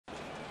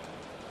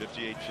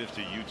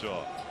58-50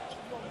 Utah.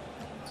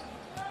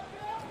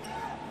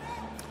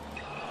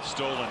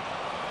 Stolen.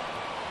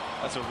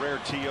 That's a rare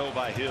TO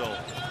by Hill.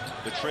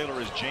 The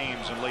trailer is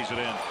James and lays it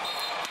in.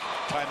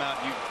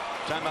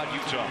 Timeout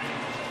Utah.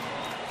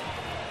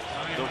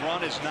 The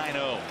run is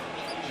 9-0.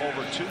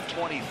 Over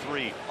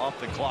 2:23 off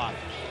the clock.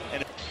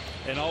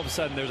 And all of a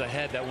sudden there's a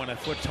head that went a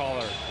foot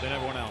taller than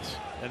everyone else.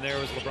 And there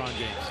was LeBron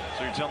James.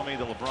 So you're telling me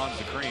that LeBron's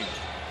the cream?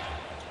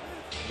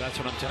 That's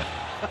what I'm telling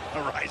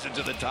you. Rising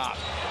to the top.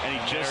 And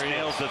he just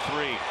nails the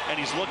three. And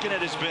he's looking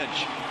at his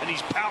bench. And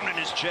he's pounding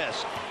his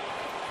chest.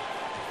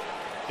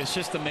 It's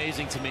just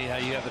amazing to me how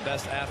you have the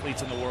best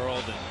athletes in the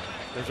world. And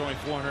there's only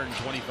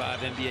 425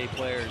 NBA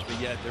players. But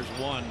yet there's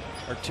one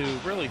or two,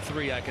 really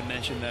three I can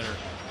mention that are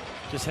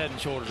just head and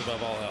shoulders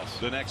above all else.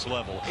 The next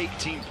level.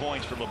 18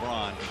 points for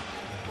LeBron.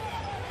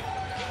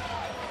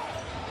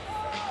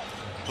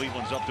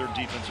 Cleveland's up there,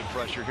 defensive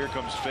pressure. Here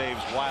comes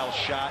Faves. Wild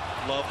shot.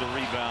 Love the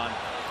rebound.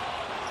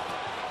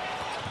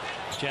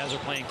 Jazz are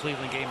playing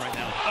Cleveland game right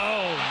now.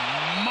 Oh,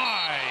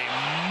 my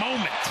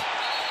moment.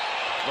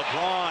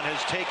 LeBron has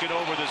taken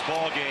over this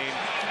ball game.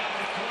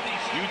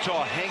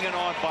 Utah hanging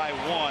on by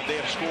one. They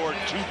have scored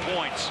 2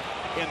 points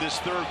in this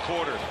third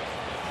quarter.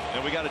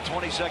 And we got a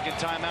 20-second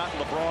timeout.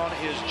 LeBron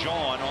is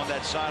John on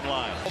that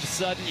sideline. All of a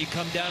sudden, you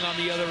come down on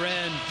the other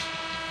end.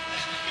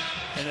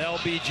 And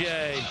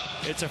LBJ,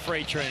 it's a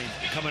freight train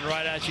coming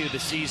right at you. The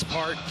C's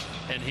part,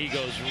 and he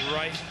goes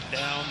right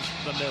down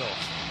the middle.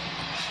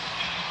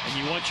 And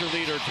you want your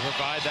leader to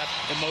provide that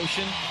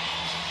emotion.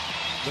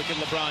 Look at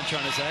LeBron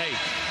trying to say, hey,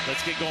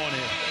 let's get going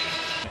here.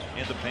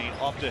 In the paint,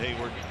 off to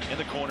Hayward. In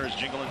the corners,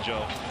 Jingle and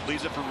Joe.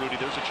 Leaves it for Rudy.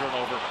 There's a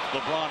turnover.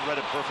 LeBron read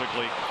it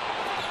perfectly.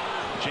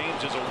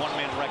 James is a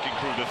one-man wrecking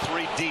crew. The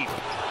three deep.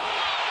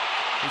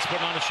 He's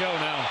putting on a show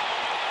now.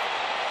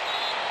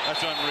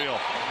 That's unreal.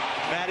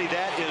 Matty,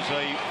 that is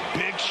a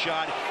big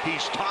shot.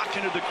 He's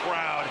talking to the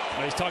crowd.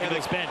 Oh, he's talking to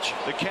his bench.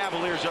 The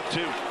Cavaliers up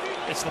 2.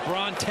 It's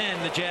LeBron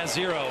 10, the Jazz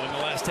 0 in the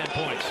last 10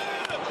 points.